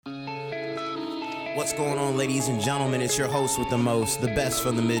What's going on, ladies and gentlemen? It's your host with the most, the best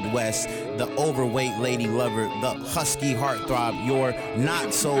from the Midwest, the overweight lady lover, the husky heartthrob, your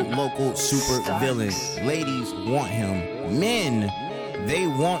not-so-local super villain. Ladies want him. Men, they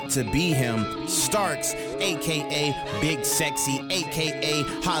want to be him. Starks, a.k.a. Big Sexy, a.k.a.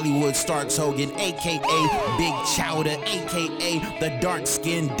 Hollywood Starks Hogan, a.k.a. Big Chowder, a.k.a. the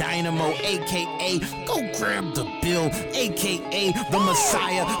dark-skinned Dynamo, a.k.a. Go Grab the Bill, a.k.a. the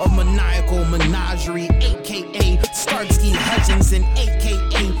Messiah of Maniacal Menagerie, a.k.a. Starsky Hutchinson,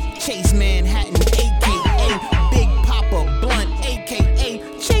 a.k.a. Chase Manhattan, a.k.a. Big Papa Blunt, a.k.a.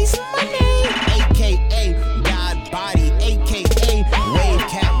 Chase Money, a.k.a. God Body, a.k.a. Wave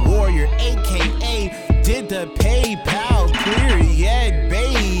Cat Warrior, a.k.a. Did the PayPal clear yet,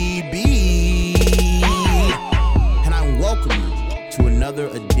 baby? And I welcome you to another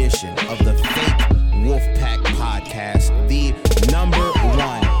edition of the Fake Wolfpack Podcast, the number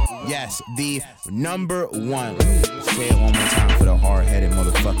one. Yes, the number one. Let me say it one more time for the hard-headed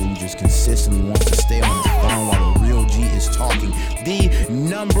motherfucker who just consistently wants to stay on his phone while the real G is talking. The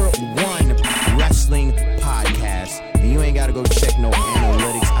number one wrestling podcast. And you ain't got to go check no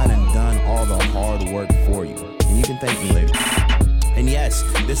analytics. I done all the hard work for you. And you can thank me later. And yes,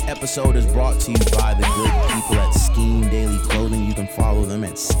 this episode is brought to you by the good people at Scheme Daily Clothing. You can follow them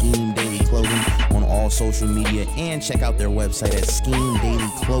at Scheme Daily Clothing on all social media and check out their website at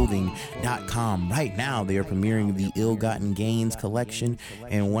schemedailyclothing.com. Right now, they are premiering the Ill-Gotten Gains collection.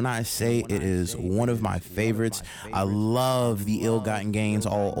 And when I say it is one of my favorites, I love the Ill-Gotten Gains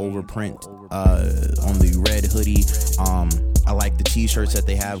all over print on the red hoodie. I like the t-shirts that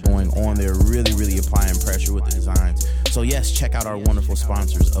they have going on. They're really applying pressure with the designs. So yes, check out our wonderful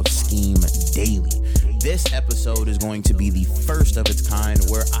sponsors of Scheme Daily. This episode is going to be the first of its kind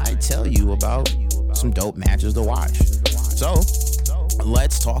where I tell you about some dope matches to watch. So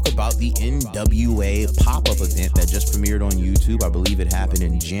let's talk about the NWA pop-up event that just premiered on YouTube. I believe it happened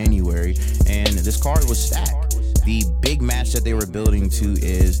in January, and this card was stacked. The big match that they were building to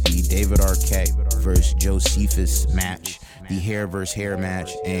is the David Arquette versus Josephus match, the hair versus hair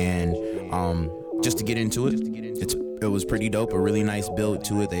match, and just to get into it, it was pretty dope, a really nice build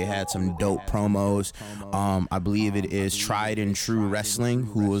to it. They had some dope promos. I believe it is Tried and True Wrestling,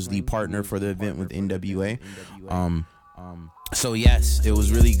 who was the partner for the event with NWA. So yes, it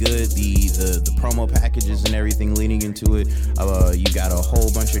was really good. The promo packages and everything leading into it. You got a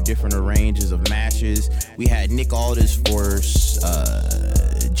whole bunch of different arranges of matches. We had Nick Aldis versus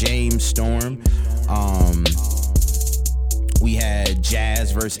James Storm. We had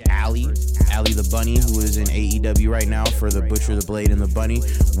Jazz versus Allie the Bunny, who is in AEW right now for the Butcher, the Blade, and the Bunny.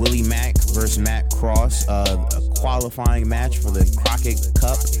 Willie Mack versus Matt Cross, a qualifying match for the Crockett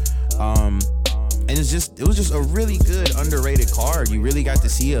Cup. And it was just a really good, underrated card. You really got to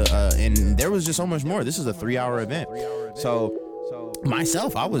see and there was just so much more. This is a 3-hour event. So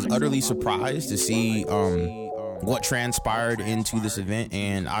myself, I was utterly surprised to see what transpired into this event,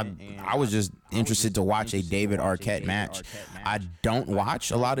 and I was just interested to watch a David Arquette match. I don't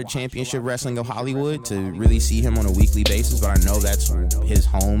watch a lot of Championship Wrestling of Hollywood to really see him on a weekly basis, but I know that's his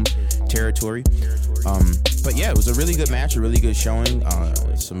home territory. But yeah, it was a really good match, a really good showing,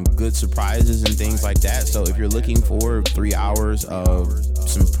 some good surprises and things like that. So if you're looking for 3 hours of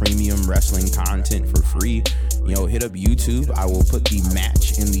some premium wrestling content for free, hit up YouTube. I will put the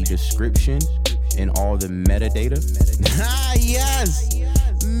match in the description and all the metadata. Yes,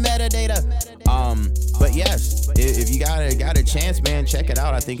 metadata. But yes, if you got a chance, man, check it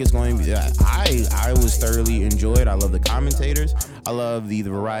out. I think it's going to be. I was thoroughly enjoyed. I love the commentators. I love the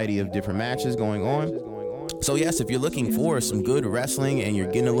variety of different matches going on. So yes, if you're looking for some good wrestling and you're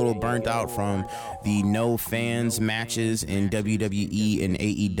getting a little burnt out from the no fans matches in WWE and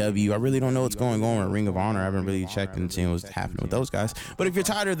AEW, I really don't know what's going on with Ring of Honor. I haven't really checked and seen what's happening with those guys. But if you're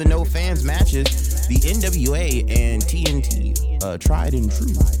tired of the no fans matches, the NWA and TNT, Tried and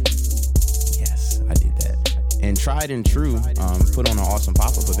True. Yes, I did that. And Tried and True put on an awesome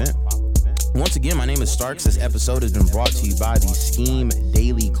pop-up event. Once again, my name is Starks. This episode has been brought to you by the Scheme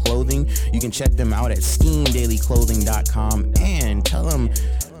Daily Clothing. You can check them out at schemedailyclothing.com and tell them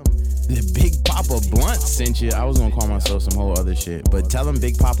the Big Papa Blunt sent you. I was going to call myself some whole other shit, but tell them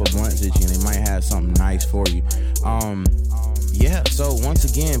Big Papa Blunt sent you and they might have something nice for you. Yeah, so once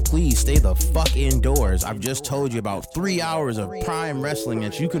again, please stay the fuck indoors. I've just told you about 3 hours of prime wrestling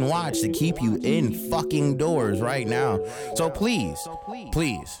that you can watch to keep you in fucking doors right now. So please,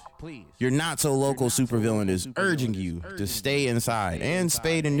 your not so local supervillain is urging you to stay inside and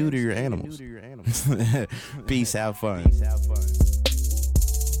spay and neuter your animals. Peace, have fun.